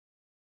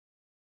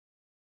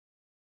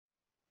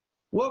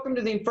Welcome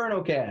to the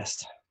Inferno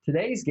Cast.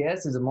 Today's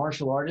guest is a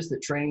martial artist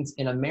that trains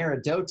in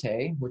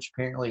Ameri-Do-Te, which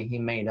apparently he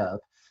made up.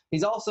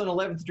 He's also an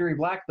 11th degree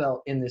black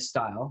belt in this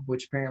style,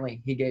 which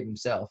apparently he gave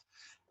himself.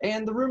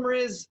 And the rumor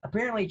is,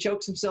 apparently he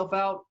chokes himself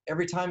out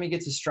every time he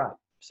gets a strike.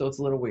 So it's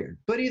a little weird.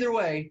 But either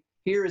way,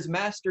 here is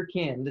Master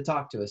Ken to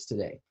talk to us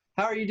today.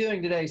 How are you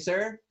doing today,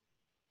 sir?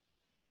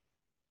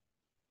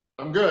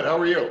 I'm good. How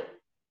are you?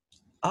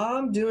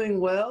 I'm doing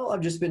well.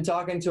 I've just been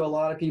talking to a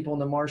lot of people in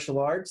the martial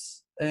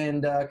arts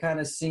and kind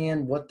of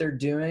seeing what they're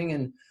doing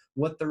and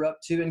what they're up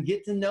to and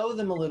get to know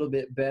them a little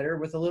bit better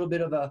with a little bit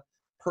of a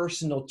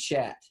personal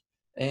chat.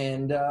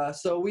 And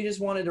so we just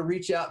wanted to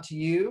reach out to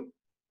you.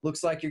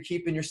 Looks like you're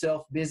keeping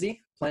yourself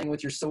busy playing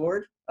with your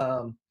sword.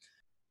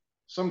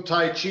 Some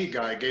Tai Chi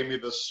guy gave me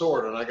this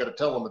sword, and I got to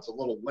tell him it's a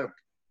little limp.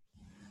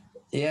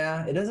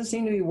 Yeah, it doesn't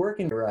seem to be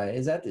working right.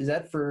 Is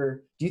that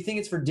for, do you think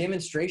it's for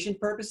demonstration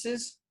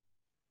purposes?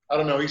 I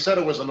don't know. He said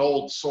it was an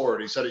old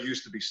sword. He said it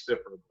used to be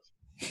stiffer.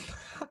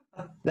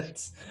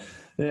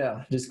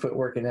 Yeah, just quit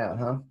working out,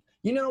 huh?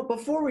 You know,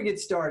 before we get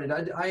started,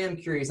 I am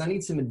curious. I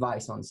need some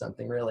advice on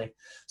something, really.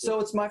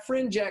 So it's my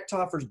friend Jack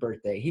Toffer's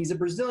birthday. He's a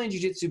Brazilian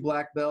Jiu-Jitsu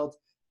black belt.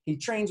 He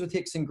trains with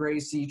Rickson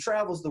Gracie,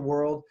 travels the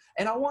world,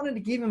 and I wanted to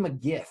give him a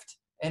gift.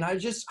 And I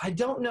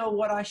don't know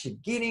what I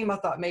should get him. I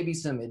thought maybe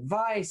some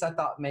advice. I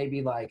thought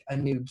maybe like a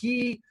new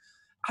gi.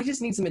 I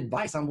just need some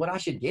advice on what I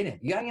should get him.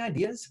 You got any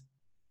ideas?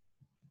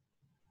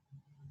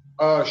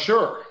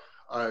 Sure.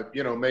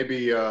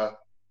 Maybe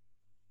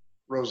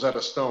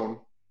Rosetta Stone.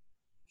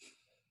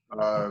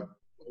 A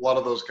lot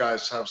of those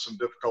guys have some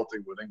difficulty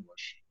with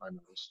English, I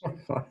noticed.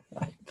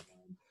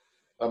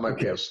 That might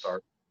be a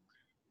start.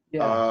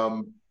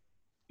 Yeah.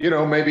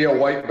 Maybe a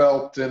white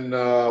belt in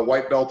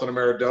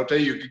Ameri-Do-Te.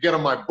 You could get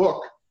on my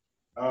book,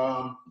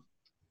 The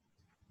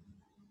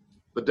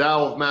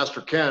Tao of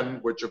Master Ken,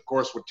 which of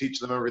course would teach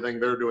them everything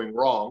they're doing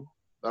wrong.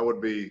 That would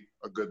be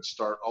a good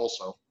start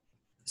also.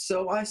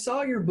 So I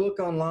saw your book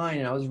online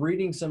and I was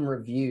reading some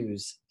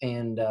reviews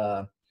and,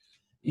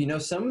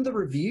 some of the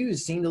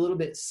reviews seemed a little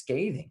bit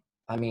scathing.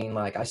 I mean,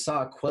 like I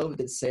saw a quote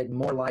that said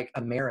more like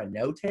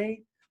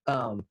Ameri-No-Te.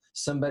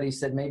 Somebody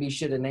said maybe you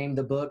should have named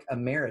the book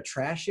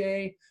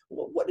Ameri-Trashe.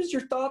 What is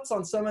your thoughts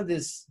on some of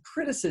this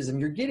criticism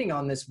you're getting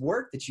on this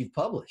work that you've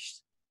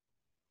published?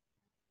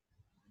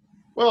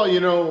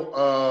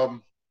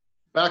 Well,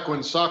 back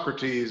when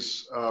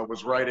Socrates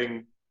was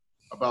writing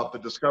about the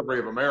discovery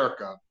of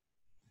America,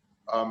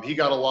 he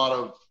got a lot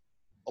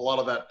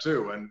of that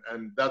too,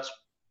 and that's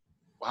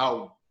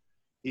how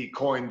he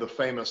coined the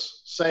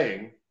famous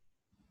saying,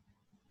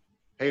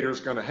 haters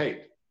gonna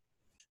hate.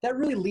 That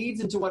really leads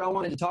into what I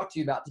wanted to talk to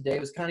you about today. It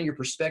was kind of your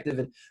perspective.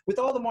 And with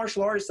all the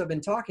martial artists I've been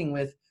talking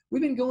with,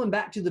 we've been going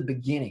back to the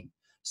beginning.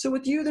 So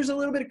with you, there's a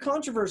little bit of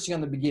controversy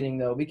on the beginning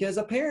though, because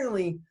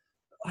apparently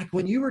like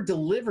when you were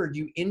delivered,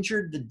 you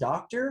injured the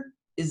doctor.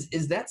 Is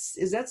that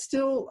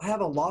still have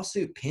a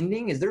lawsuit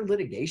pending? Is there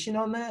litigation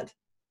on that?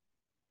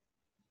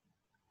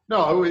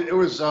 No,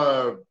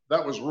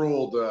 that was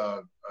ruled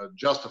a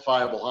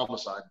justifiable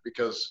homicide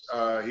because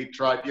he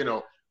tried,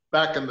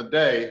 back in the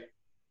day,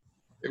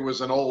 it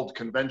was an old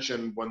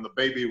convention when the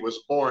baby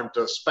was born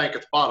to spank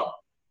its bottom.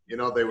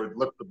 They would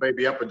lift the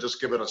baby up and just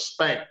give it a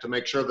spank to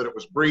make sure that it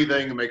was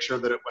breathing and make sure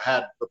that it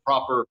had the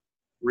proper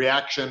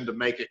reaction to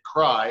make it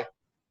cry.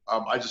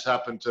 I just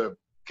happened to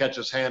catch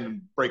his hand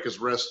and break his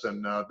wrist.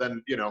 And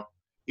then,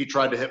 he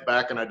tried to hit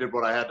back and I did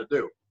what I had to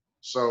do.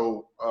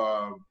 So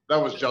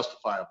that was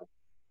justifiable.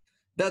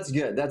 That's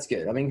good. That's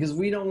good. I mean, because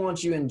we don't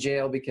want you in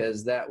jail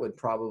because that would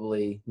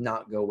probably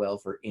not go well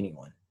for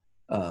anyone.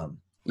 No,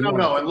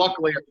 and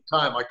luckily at the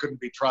time I couldn't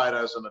be tried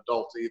as an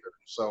adult either.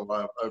 So,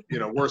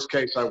 worst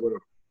case, I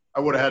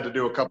would have had to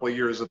do a couple of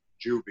years of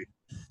juvie.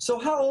 So,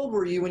 how old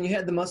were you when you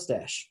had the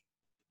mustache?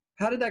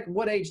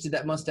 What age did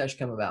that mustache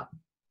come about?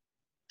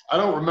 I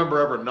don't remember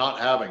ever not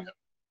having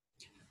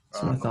it.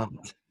 That's what I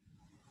thought.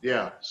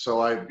 Yeah.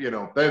 So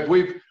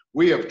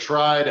we have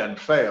tried and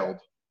failed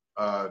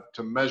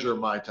to measure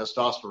my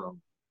testosterone.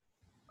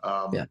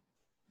 Yeah.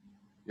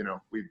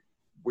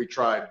 We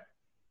tried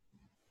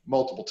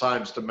multiple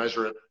times to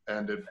measure it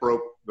and it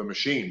broke the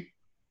machine.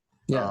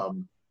 Yeah.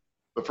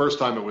 The first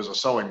time it was a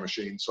sewing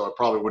machine, so it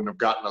probably wouldn't have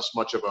gotten us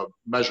much of a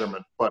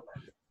measurement, but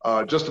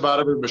just about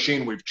every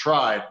machine we've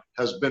tried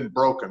has been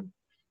broken.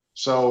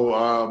 So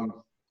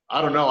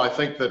I don't know. I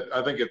think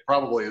it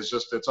probably is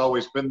just, it's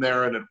always been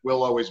there and it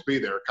will always be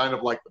there. Kind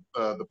of like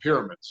the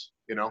pyramids,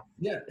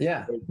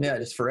 Yeah.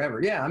 Just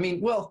forever. Yeah. I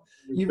mean, well,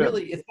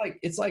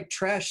 it's like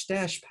trash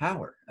stash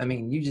power. I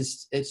mean,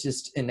 it's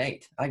just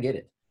innate. I get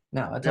it.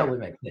 No, that totally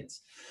makes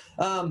sense.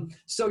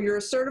 So you're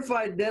a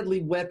certified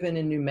deadly weapon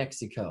in New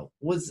Mexico.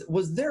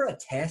 Was there a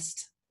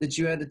test that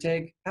you had to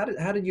take? How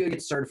did you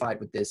get certified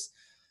with this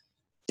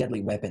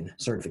deadly weapon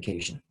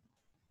certification?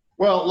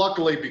 Well,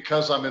 luckily,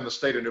 because I'm in the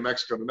state of New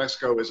Mexico, New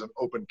Mexico is an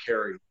open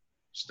carry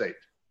state.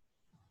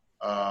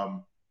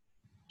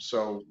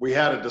 So we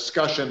had a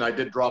discussion. I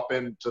did drop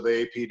into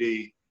the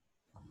APD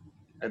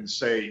and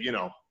say,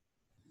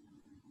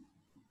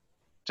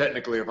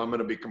 technically, if I'm going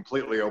to be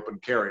completely open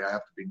carry, I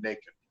have to be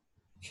naked.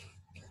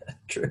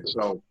 True.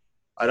 So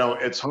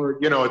it's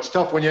hard, it's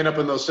tough when you end up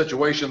in those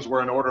situations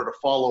where in order to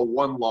follow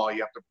one law,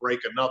 you have to break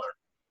another.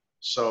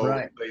 So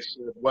Right. they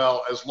said,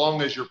 well, as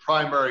long as your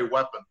primary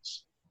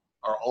weapons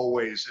are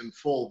always in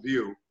full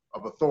view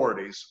of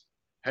authorities,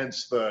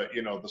 hence the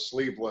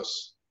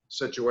sleeveless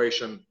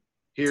situation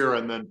here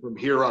and then from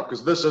here up,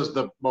 because this is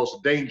the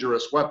most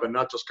dangerous weapon,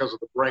 not just because of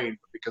the brain,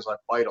 but because I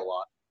fight a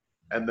lot.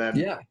 And then,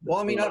 Yeah. Well,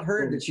 I mean, I've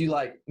heard that you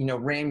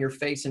ram your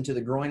face into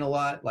the groin a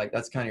lot. Like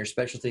that's kind of your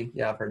specialty.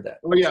 Yeah, I've heard that.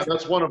 well, yeah,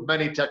 that's one of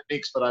many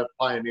techniques that I've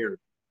pioneered.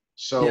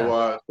 So,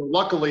 Yeah. so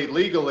luckily,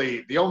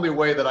 legally, the only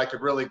way that I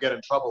could really get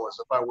in trouble is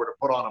if I were to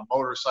put on a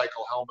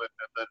motorcycle helmet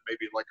and then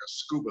maybe like a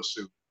scuba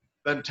suit.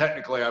 Then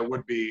technically, I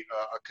would be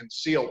a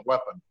concealed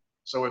weapon.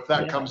 So if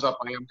that Yeah. comes up,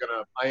 I am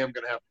gonna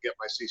have to get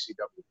my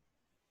CCW.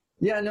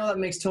 Yeah, no, that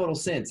makes total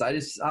sense. I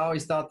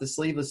always thought the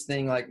sleeveless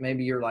thing, like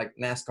maybe you're like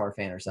NASCAR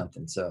fan or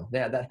something. So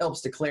yeah, that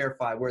helps to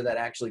clarify where that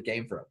actually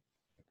came from.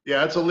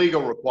 Yeah, it's a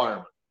legal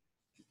requirement.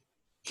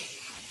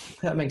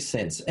 That makes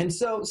sense. And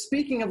so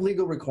speaking of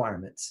legal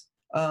requirements,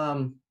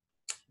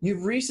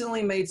 you've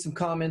recently made some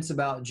comments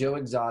about Joe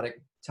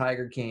Exotic,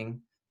 Tiger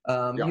King.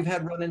 Yeah. You've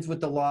had run-ins with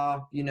the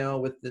law,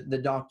 with the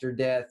doctor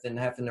death and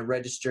having to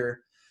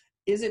register.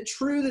 Is it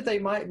true that they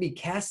might be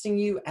casting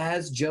you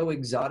as Joe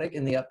Exotic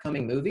in the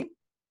upcoming movie?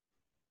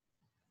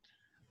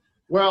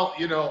 Well,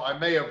 I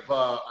may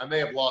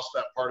have lost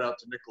that part out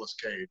to Nicolas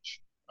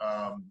Cage,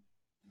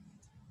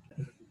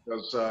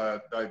 because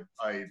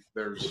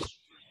there's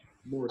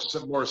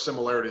more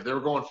similarity. They were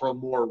going for a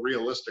more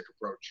realistic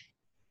approach.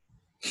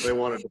 They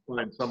wanted to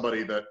find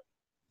somebody that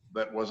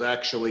was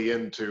actually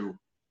into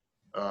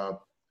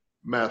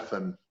meth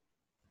and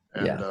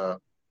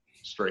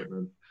straight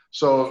men.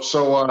 So it's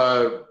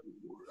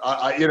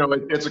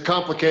a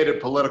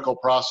complicated political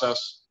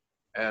process.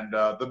 And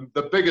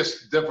the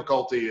biggest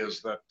difficulty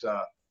is that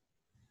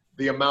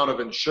the amount of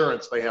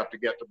insurance they have to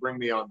get to bring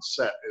me on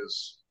set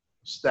is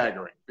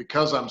staggering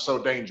because I'm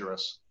so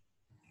dangerous.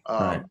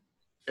 Right.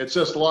 It's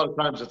just a lot of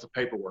times it's a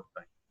paperwork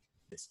thing.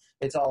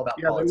 It's all about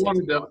Yeah, politics.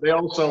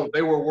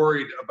 they were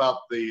worried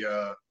about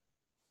the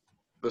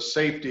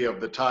safety of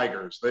the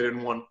tigers. They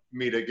didn't want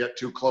me to get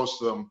too close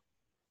to them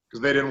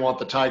because they didn't want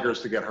the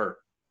tigers to get hurt.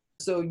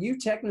 So you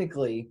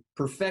technically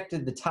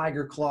perfected the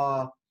tiger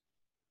claw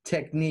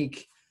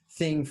technique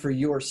thing for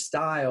your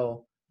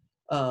style.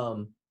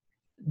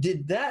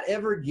 Did that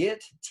ever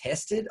get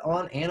tested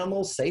on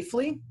animals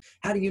safely?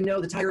 How do you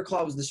know the tiger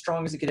claw was the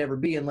strongest it could ever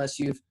be unless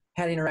you've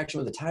had interaction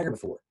with a tiger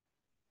before?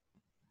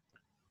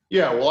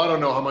 Yeah, well, I don't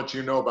know how much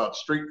you know about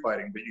street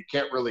fighting, but you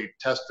can't really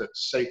test it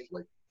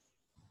safely.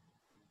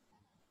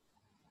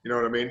 You know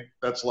what I mean?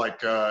 That's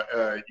like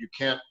you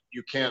can't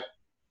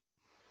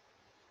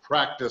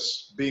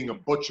practice being a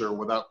butcher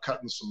without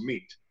cutting some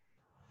meat.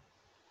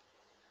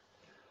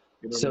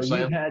 You know what I'm saying?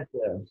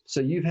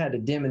 You've had to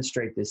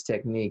demonstrate this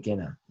technique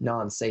in a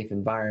non-safe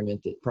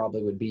environment that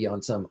probably would be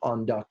on some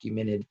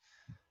undocumented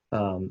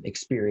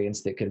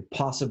experience that could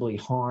possibly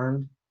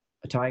harm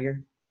a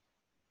tiger.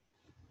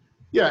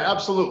 Yeah,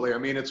 absolutely. I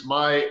mean, it's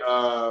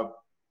I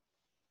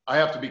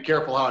have to be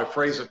careful how I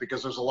phrase it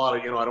because there's a lot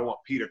of, I don't want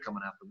PETA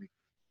coming after me.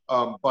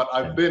 But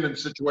I've been in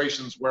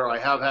situations where I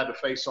have had to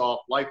face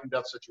off life and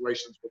death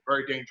situations with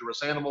very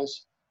dangerous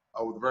animals,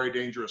 with very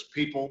dangerous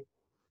people.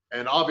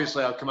 And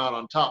obviously I've come out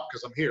on top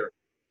because I'm here.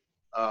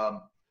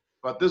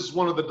 But this is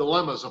one of the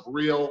dilemmas of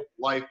real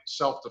life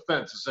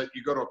self-defense is that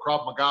you go to a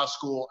Krav Maga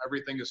school,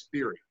 everything is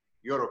theory.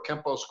 You go to a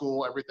Kempo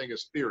school, everything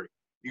is theory.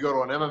 You go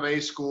to an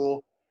MMA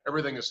school,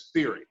 everything is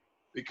theory.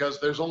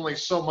 Because there's only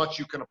so much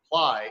you can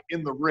apply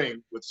in the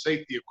ring with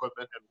safety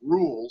equipment and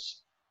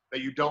rules that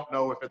you don't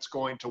know if it's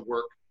going to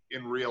work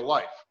in real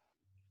life.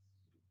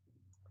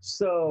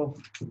 So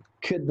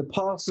could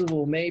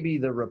maybe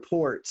the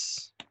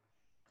reports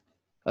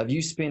of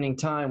you spending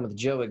time with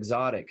Joe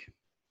Exotic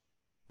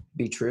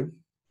be true?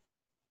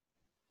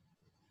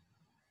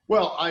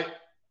 Well,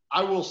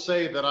 I will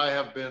say that I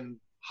have been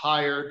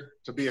hired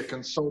to be a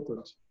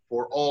consultant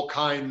for all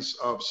kinds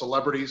of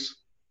celebrities.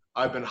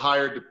 I've been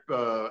hired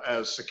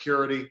as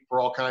security for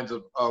all kinds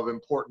of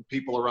important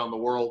people around the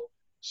world.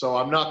 So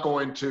I'm not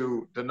going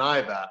to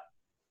deny that,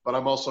 but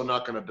I'm also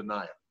not going to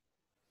deny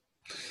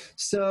it.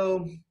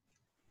 So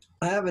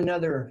I have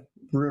another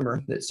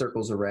rumor that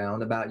circles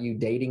around about you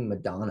dating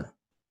Madonna.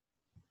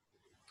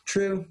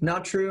 True?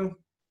 Not true?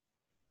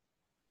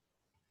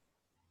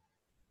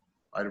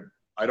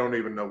 I don't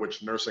even know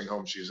which nursing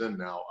home she's in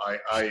now.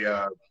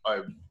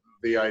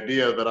 The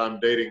idea that I'm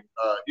dating,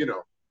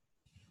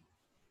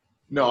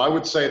 no, I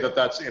would say that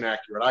that's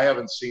inaccurate. I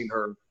haven't seen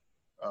her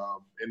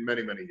in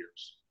many, many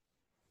years.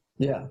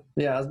 Yeah.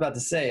 I was about to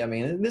say, I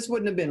mean, this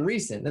wouldn't have been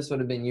recent. This would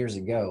have been years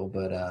ago,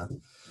 but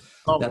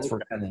that's okay.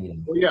 where kind of.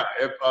 Well, yeah,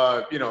 if,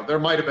 there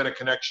might have been a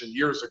connection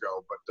years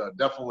ago, but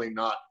definitely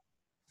not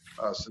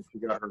since she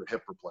got her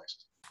hip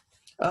replaced.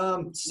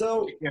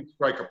 So you can't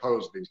strike a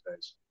pose these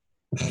days.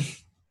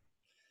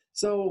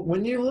 So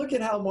when you look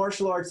at how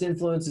martial arts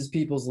influences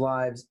people's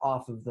lives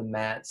off of the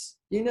mats,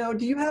 do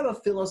you have a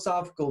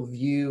philosophical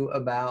view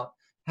about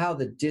how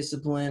the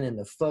discipline and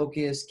the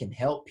focus can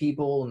help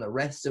people in the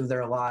rest of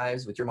their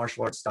lives with your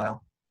martial arts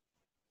style?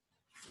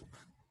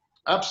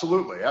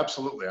 Absolutely,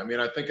 absolutely. I mean,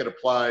 I think it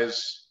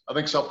applies. I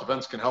think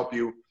self-defense can help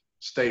you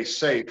stay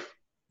safe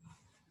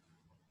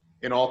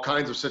in all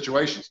kinds of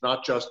situations,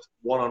 not just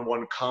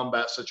one-on-one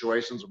combat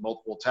situations or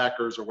multiple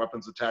attackers or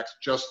weapons attacks,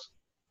 just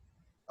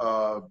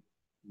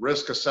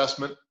risk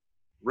assessment,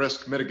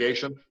 risk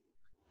mitigation.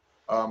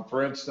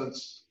 For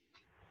instance,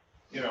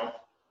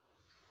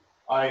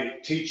 I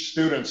teach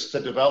students to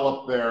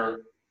develop their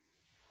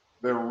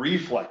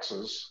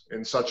reflexes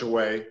in such a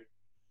way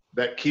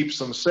that keeps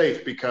them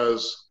safe,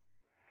 because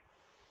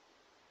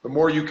the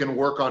more you can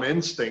work on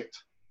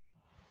instinct,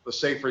 the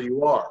safer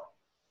you are.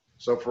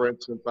 So for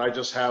instance, I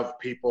have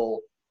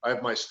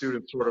my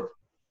students sort of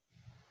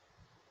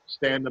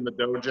stand in the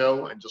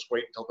dojo and just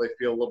wait until they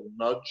feel a little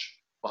nudge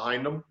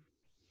behind them.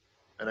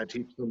 And I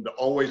teach them to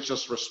always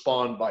just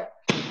respond by,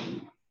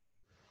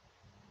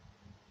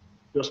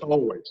 just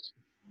always.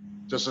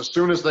 Just as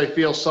soon as they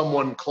feel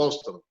someone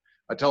close to them.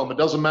 I tell them it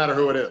doesn't matter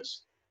who it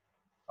is.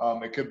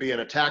 It could be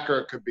an attacker,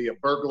 it could be a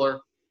burglar,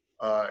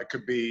 it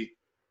could be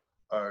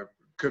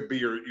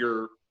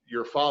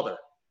your father.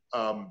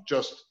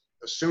 Just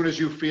as soon as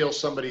you feel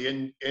somebody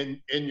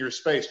in your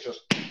space,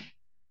 just.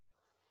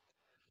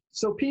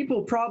 So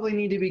people probably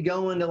need to be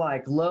going to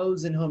like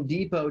Lowe's and Home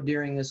Depot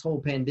during this whole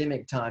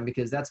pandemic time,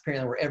 because that's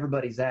apparently where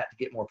everybody's at to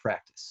get more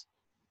practice.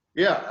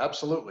 Yeah,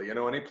 absolutely.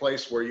 Any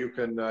place where you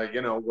can,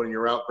 when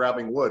you're out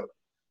grabbing wood,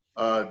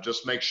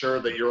 just make sure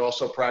that you're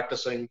also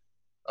practicing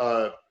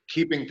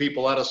keeping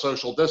people at a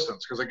social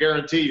distance. Because I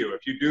guarantee you,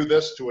 if you do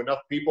this to enough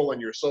people in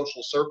your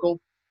social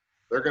circle,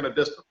 they're going to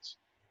distance.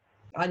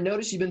 I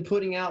noticed you've been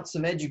putting out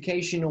some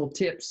educational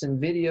tips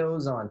and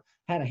videos on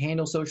how to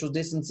handle social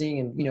distancing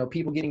and,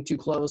 people getting too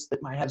close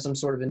that might have some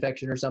sort of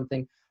infection or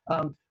something.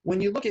 When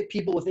you look at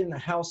people within the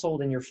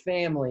household and your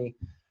family,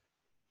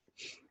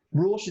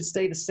 rules should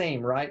stay the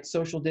same, right?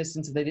 Social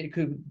distance, if they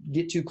could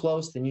get too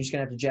close, then you're just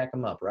going to have to jack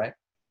them up, right?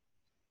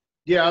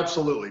 Yeah,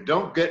 absolutely.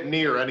 Don't get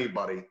near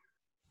anybody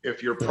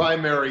if your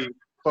primary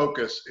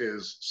focus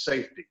is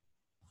safety.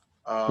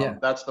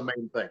 That's the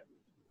main thing.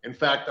 In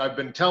fact, I've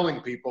been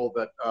telling people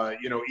that,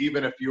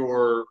 even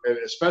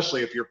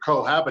especially if you're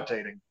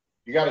cohabitating,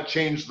 you got to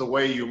change the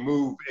way you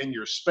move in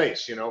your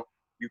space.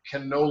 You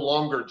can no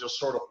longer just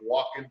sort of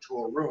walk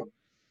into a room.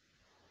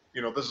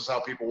 This is how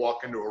people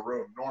walk into a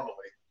room normally.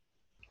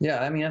 Yeah,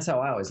 I mean, that's how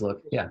I always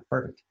look. Yeah,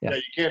 perfect. Yeah,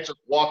 you can't just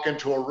walk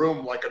into a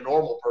room like a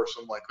normal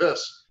person like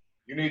this.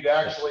 You need to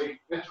actually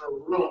enter a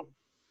room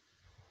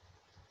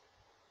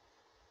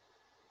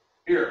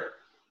here.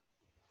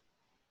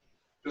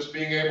 Just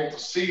being able to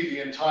see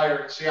the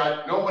entire,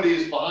 nobody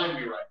is behind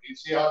me right now. You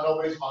see how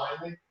nobody's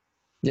behind me?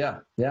 Yeah.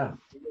 There's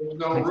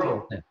no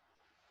room,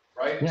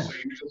 right? Yeah. So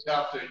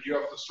you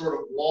have to sort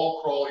of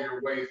wall crawl your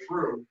way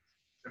through.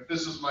 If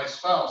this is my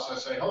spouse, I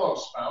say, hello,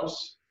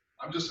 spouse.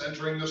 I'm just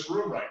entering this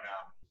room right now.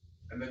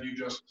 And then you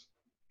just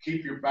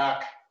keep your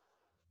back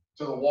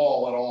to the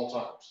wall at all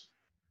times.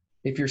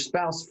 If your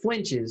spouse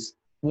flinches,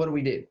 what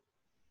do?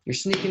 You're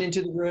sneaking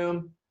into the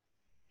room.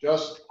 I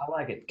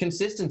like it.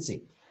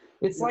 Consistency.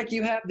 It's like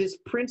you have this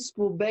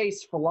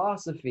principle-based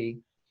philosophy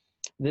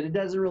that it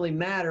doesn't really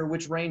matter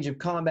which range of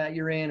combat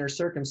you're in or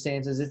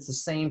circumstances. It's the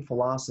same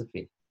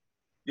philosophy.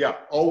 Yeah,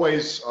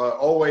 always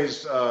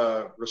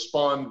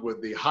respond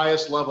with the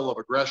highest level of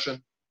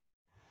aggression,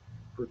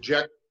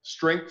 project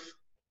strength.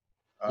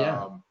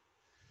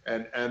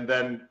 And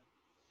then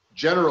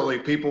generally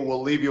people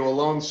will leave you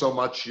alone so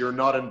much you're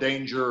not in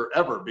danger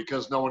ever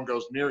because no one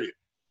goes near you.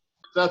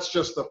 That's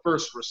just the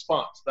first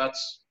response.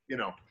 That's,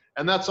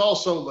 and that's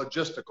also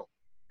logistical,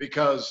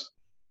 because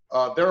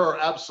there are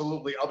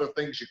absolutely other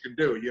things you can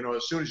do.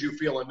 As soon as you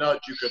feel a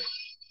nudge, you could.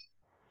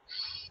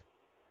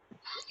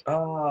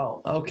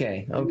 Oh,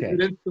 okay. You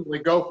could instantly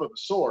go for the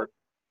sword.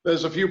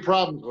 There's a few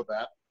problems with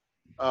that.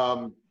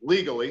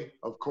 Legally,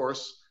 of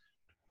course,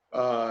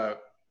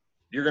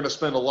 you're going to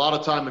spend a lot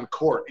of time in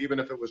court, even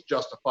if it was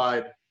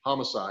justified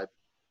homicide.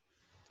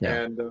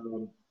 Yeah.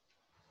 And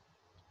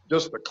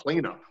just the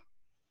cleanup,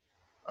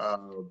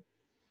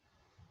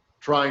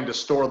 trying to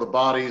store the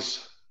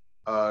bodies,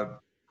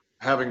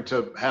 having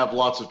to have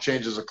lots of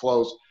changes of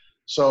clothes.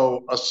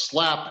 So a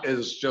slap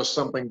is just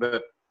something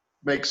that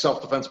makes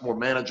self-defense more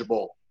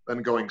manageable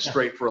than going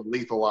straight for a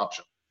lethal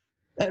option.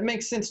 That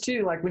makes sense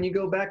too. Like when you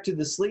go back to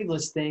the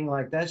sleeveless thing,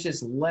 like that's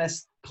just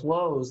less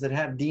clothes that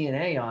have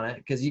DNA on it,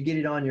 because you get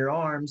it on your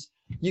arms.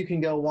 You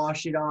can go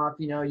wash it off.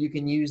 You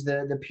can use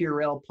the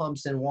Purell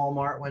pumps in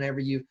Walmart whenever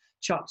you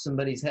chop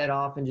somebody's head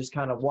off and just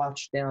kind of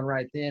wash down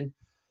right then.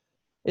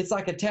 It's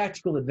like a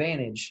tactical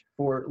advantage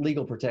for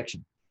legal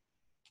protection.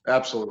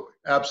 Absolutely.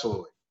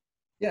 Absolutely.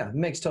 Yeah, it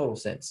makes total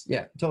sense.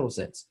 Yeah, total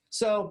sense.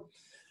 So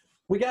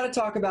we got to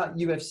talk about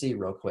UFC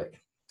real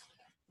quick.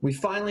 We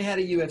finally had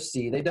a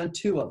UFC. They've done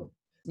 2 of them,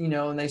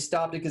 and they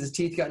stopped it because his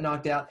teeth got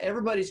knocked out.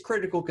 Everybody's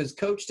critical because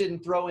Coach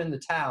didn't throw in the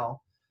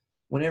towel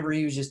whenever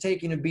he was just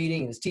taking a beating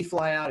and his teeth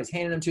fly out. He's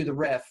handing them to the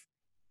ref.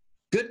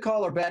 Good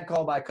call or bad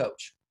call by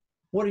Coach?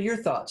 What are your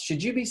thoughts?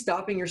 Should you be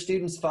stopping your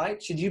students'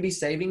 fight? Should you be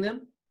saving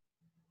them?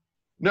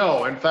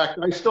 No, in fact,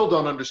 I still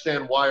don't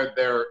understand why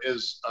there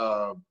is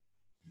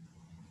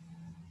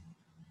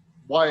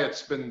why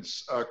it's been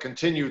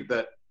continued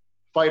that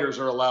fighters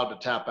are allowed to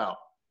tap out.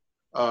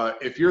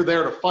 If you're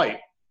there to fight,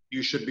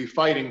 you should be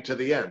fighting to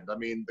the end. I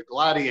mean, the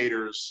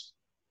gladiators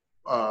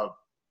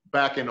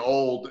back in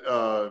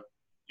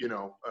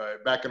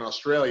back in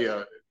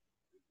Australia,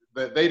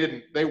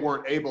 they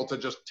weren't able to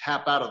just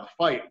tap out of the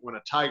fight when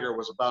a tiger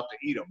was about to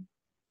eat them.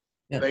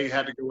 Yeah. They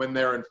had to go in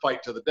there and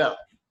fight to the death.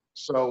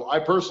 So I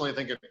personally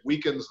think it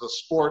weakens the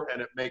sport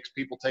and it makes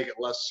people take it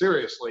less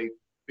seriously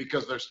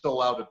because they're still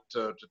allowed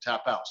to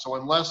tap out. So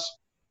unless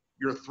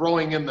you're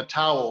throwing in the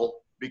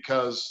towel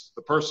because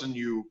the person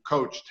you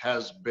coached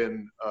has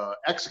been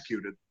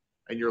executed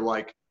and you're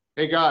like,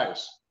 hey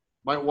guys,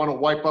 might want to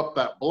wipe up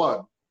that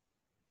blood,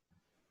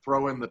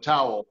 throw in the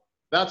towel.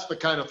 That's the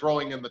kind of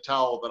throwing in the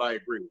towel that I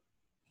agree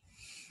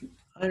with.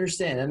 I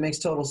understand. That makes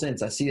total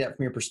sense. I see that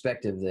from your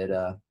perspective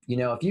that,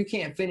 if you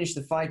can't finish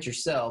the fight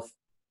yourself,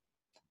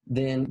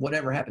 then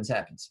whatever happens,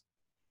 happens.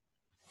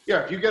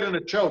 Yeah, if you get in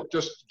a choke,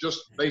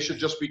 they should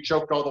just be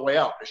choked all the way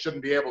out. They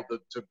shouldn't be able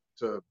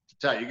to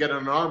tap. You get in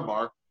an arm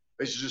bar,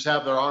 they should just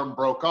have their arm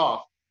broke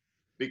off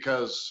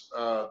because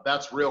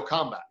that's real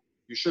combat.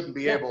 You shouldn't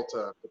be able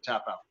to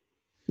tap out.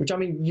 Which, I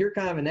mean, you're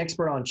kind of an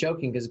expert on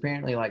choking because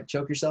apparently, like,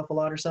 choke yourself a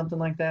lot or something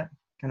like that.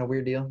 Kind of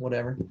weird deal,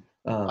 whatever.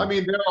 I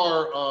mean, there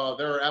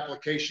are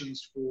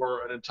applications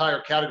for an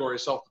entire category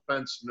of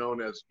self-defense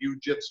known as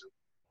jiu-jitsu.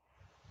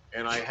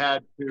 And I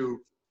had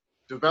to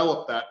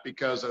develop that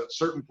because at a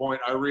certain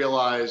point I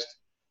realized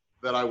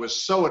that I was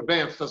so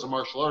advanced as a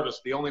martial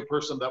artist, the only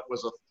person that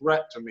was a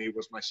threat to me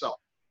was myself.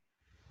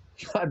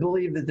 I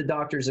believe that the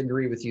doctors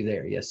agree with you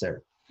there. Yes,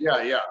 sir. Yeah.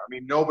 I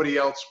mean, nobody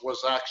else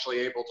was actually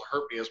able to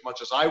hurt me as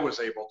much as I was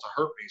able to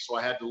hurt me. So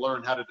I had to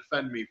learn how to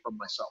defend me from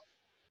myself.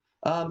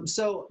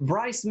 So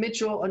Bryce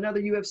Mitchell,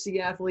 another UFC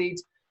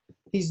athlete,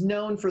 he's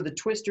known for the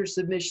twister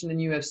submission in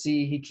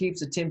UFC. He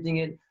keeps attempting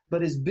it,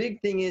 but his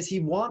big thing is he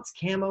wants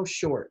camo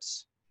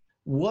shorts.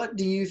 What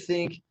do you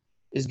think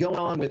is going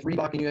on with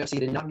Reebok and UFC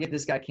to not get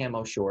this guy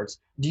camo shorts?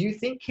 Do you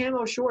think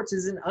camo shorts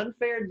is an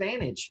unfair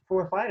advantage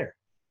for a fighter?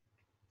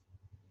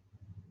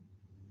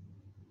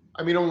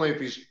 I mean, only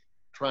if he's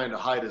trying to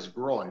hide his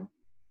groin.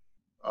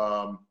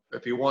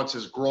 If he wants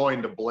his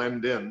groin to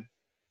blend in,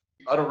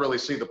 I don't really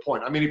see the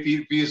point. I mean, if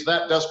he's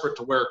that desperate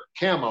to wear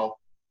camo,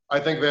 I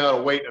think they ought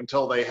to wait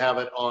until they have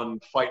it on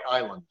Fight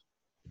Island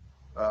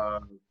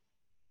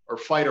or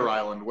Fighter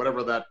Island,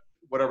 whatever that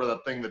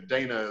thing that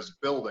Dana is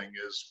building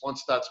is.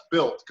 Once that's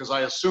built, because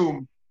I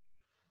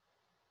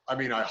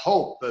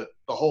hope that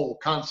the whole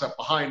concept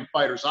behind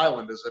Fighters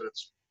Island is that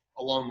it's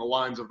along the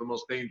lines of the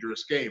most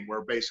dangerous game,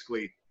 where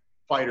basically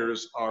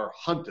fighters are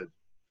hunted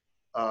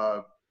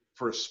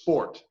for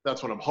sport.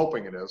 That's what I'm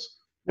hoping it is.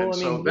 Well,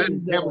 and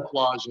then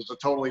camouflage is a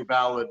totally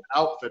valid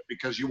outfit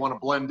because you want to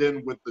blend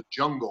in with the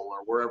jungle or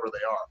wherever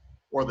they are,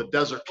 or the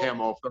desert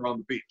camo if they're on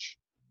the beach.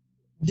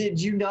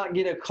 Did you not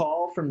get a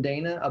call from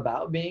Dana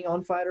about being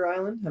on Fighter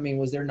Island? I mean,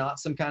 was there not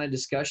some kind of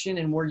discussion?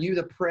 And were you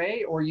the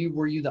prey or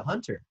were you the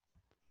hunter?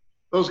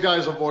 Those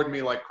guys avoid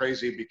me like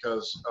crazy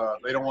because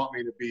they don't want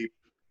me to be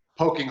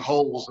poking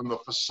holes in the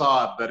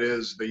facade that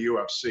is the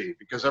UFC.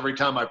 Because every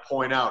time I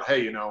point out,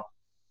 hey,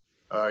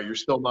 you're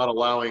still not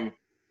allowing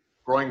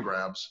groin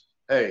grabs.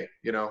 Hey,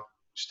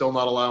 still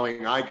not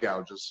allowing eye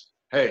gouges.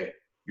 Hey,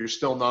 you're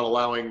still not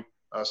allowing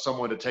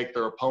someone to take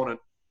their opponent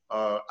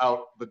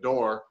out the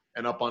door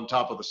and up on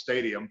top of the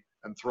stadium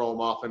and throw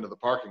them off into the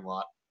parking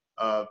lot.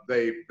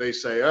 They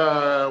say,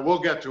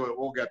 we'll get to it.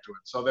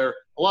 So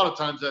a lot of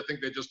times I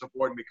think they just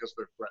avoid me because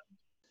they're threatened.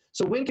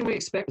 So when can we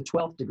expect the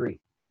 12th degree?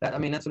 That's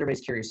what everybody's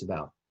curious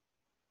about.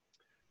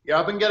 Yeah,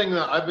 I've been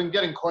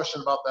getting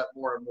questioned about that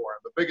more and more.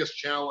 The biggest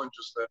challenge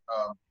is that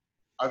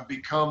I've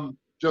become,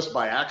 just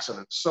by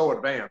accident, so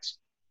advanced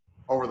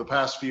over the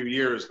past few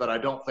years that I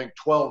don't think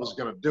 12 is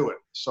going to do it.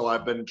 So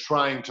I've been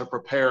trying to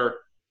prepare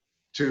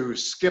to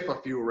skip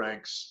a few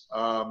ranks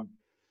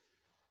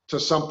to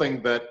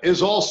something that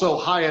is also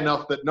high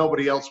enough that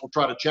nobody else will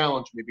try to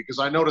challenge me. Because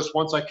I noticed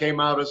once I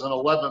came out as an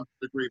 11th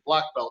degree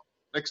black belt,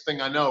 next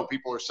thing I know,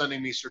 people are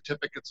sending me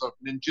certificates of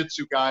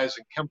ninjutsu guys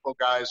and kempo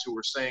guys who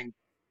are saying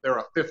they're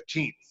a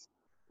 15th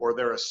or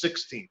they're a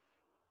 16th.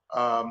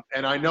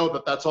 And I know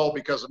that that's all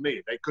because of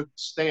me. They couldn't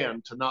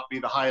stand to not be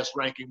the highest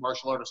ranking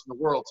martial artist in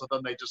the world. So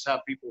then they just have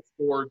people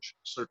forge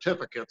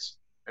certificates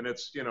and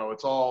it's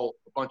all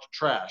a bunch of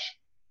trash.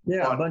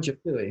 Yeah, a bunch of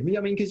phooey.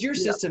 I mean, because your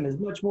system is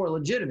much more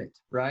legitimate,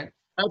 right?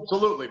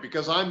 Absolutely,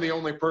 because I'm the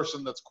only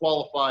person that's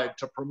qualified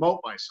to promote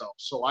myself.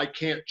 So I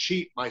can't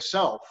cheat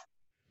myself.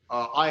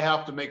 I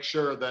have to make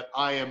sure that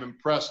I am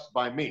impressed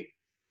by me.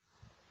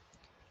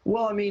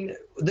 Well, I mean,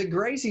 the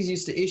Gracies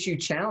used to issue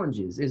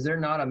challenges. Is there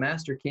not a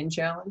Master Ken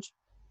challenge?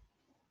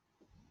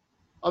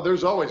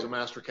 There's always a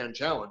Master Ken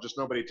challenge. Just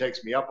nobody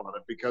takes me up on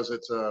it because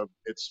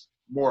it's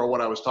more of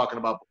what I was talking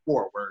about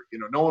before, where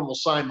no one will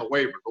sign the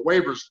waiver. The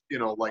waiver's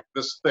like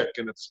this thick,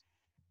 and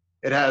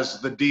it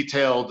has the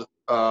detailed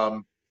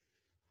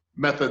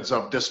methods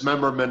of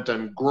dismemberment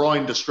and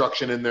groin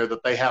destruction in there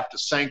that they have to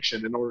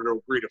sanction in order to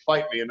agree to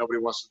fight me, and nobody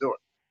wants to do it.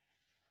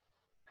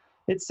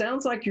 It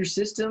sounds like your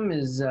system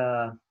is,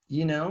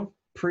 you know,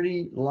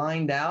 pretty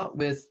lined out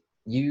with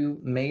you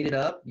made it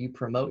up, you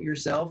promote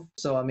yourself.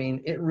 So, I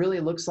mean, it really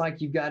looks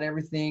like you've got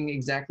everything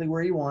exactly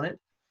where you want it.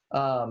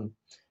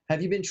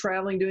 Have you been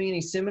traveling, doing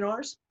any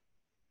seminars?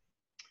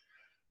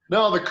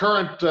 No, the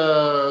current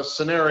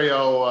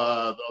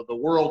scenario, the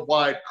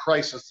worldwide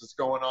crisis that's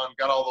going on,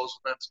 got all those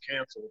events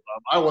canceled.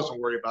 I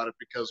wasn't worried about it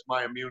because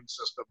my immune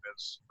system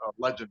is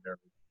legendary.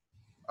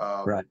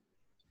 Right.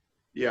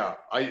 Yeah,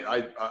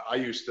 I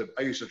used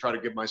to try to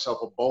give myself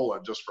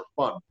Ebola just for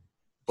fun,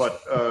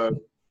 but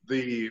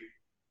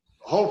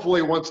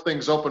hopefully once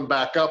things open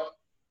back up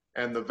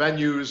and the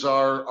venues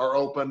are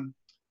open,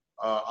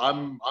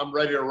 I'm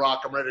ready to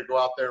rock. I'm ready to go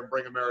out there and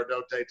bring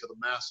Ameridote to the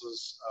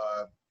masses.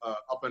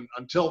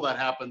 Until that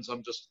happens,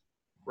 I'm just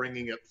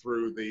bringing it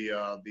through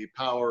the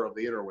power of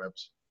the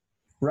interwebs.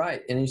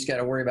 Right, and you just got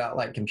to worry about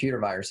like computer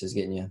viruses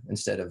getting you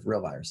instead of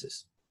real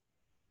viruses.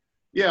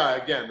 Yeah,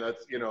 again,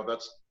 that's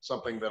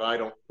something that I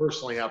don't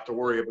personally have to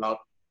worry about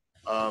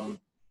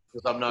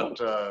because I'm not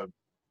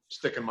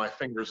sticking my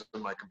fingers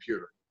in my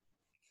computer.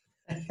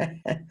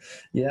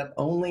 Yep,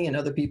 only in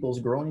other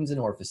people's groins and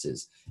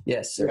orifices.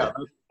 Yes, sir. Yeah,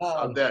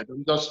 I'm dead.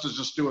 I'm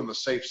just doing the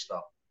safe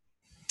stuff.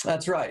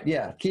 That's right.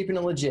 Yeah, keeping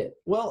it legit.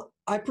 Well,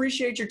 I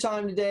appreciate your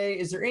time today.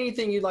 Is there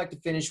anything you'd like to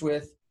finish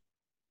with?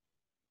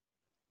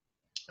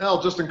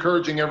 Well, just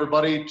encouraging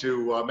everybody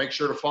to make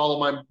sure to follow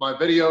my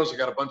videos. I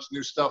got a bunch of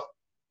new stuff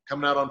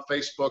coming out on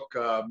Facebook,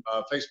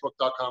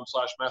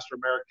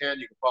 facebook.com/MasterAmerican.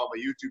 You can follow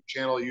my YouTube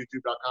channel,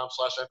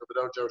 youtube.com/Enter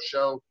the Dojo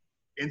Show.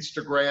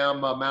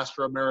 Instagram,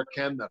 Master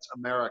American. That's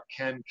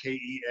American,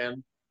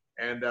 K-E-N.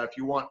 And if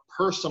you want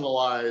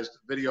personalized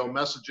video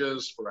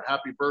messages for a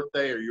happy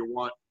birthday, or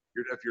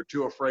if you're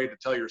too afraid to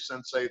tell your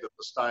sensei that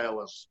the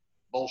style is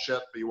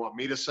bullshit, but you want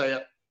me to say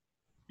it,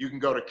 you can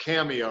go to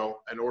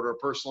Cameo and order a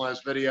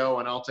personalized video,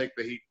 and I'll take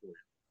the heat for you.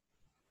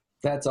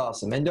 That's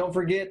awesome. And don't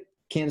forget,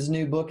 Ken's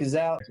new book is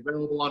out. It's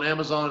available on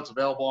Amazon. It's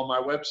available on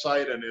my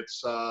website, and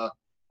it's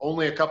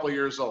only a couple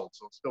years old,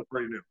 so it's still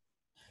pretty new.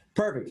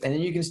 Perfect. And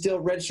then you can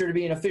still register to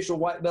be an official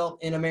white belt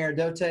in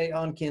Ameridote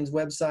on Ken's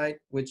website,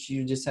 which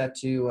you just have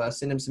to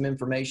send him some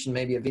information,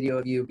 maybe a video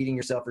of you beating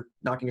yourself or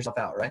knocking yourself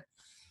out, right?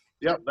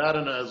 Yep, that,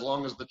 and as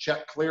long as the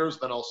check clears,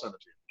 then I'll send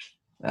it to you.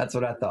 That's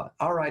what I thought.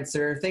 All right,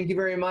 sir. Thank you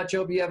very much.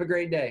 Hope you have a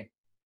great day.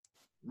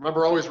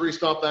 Remember, always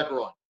restomp that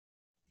groin.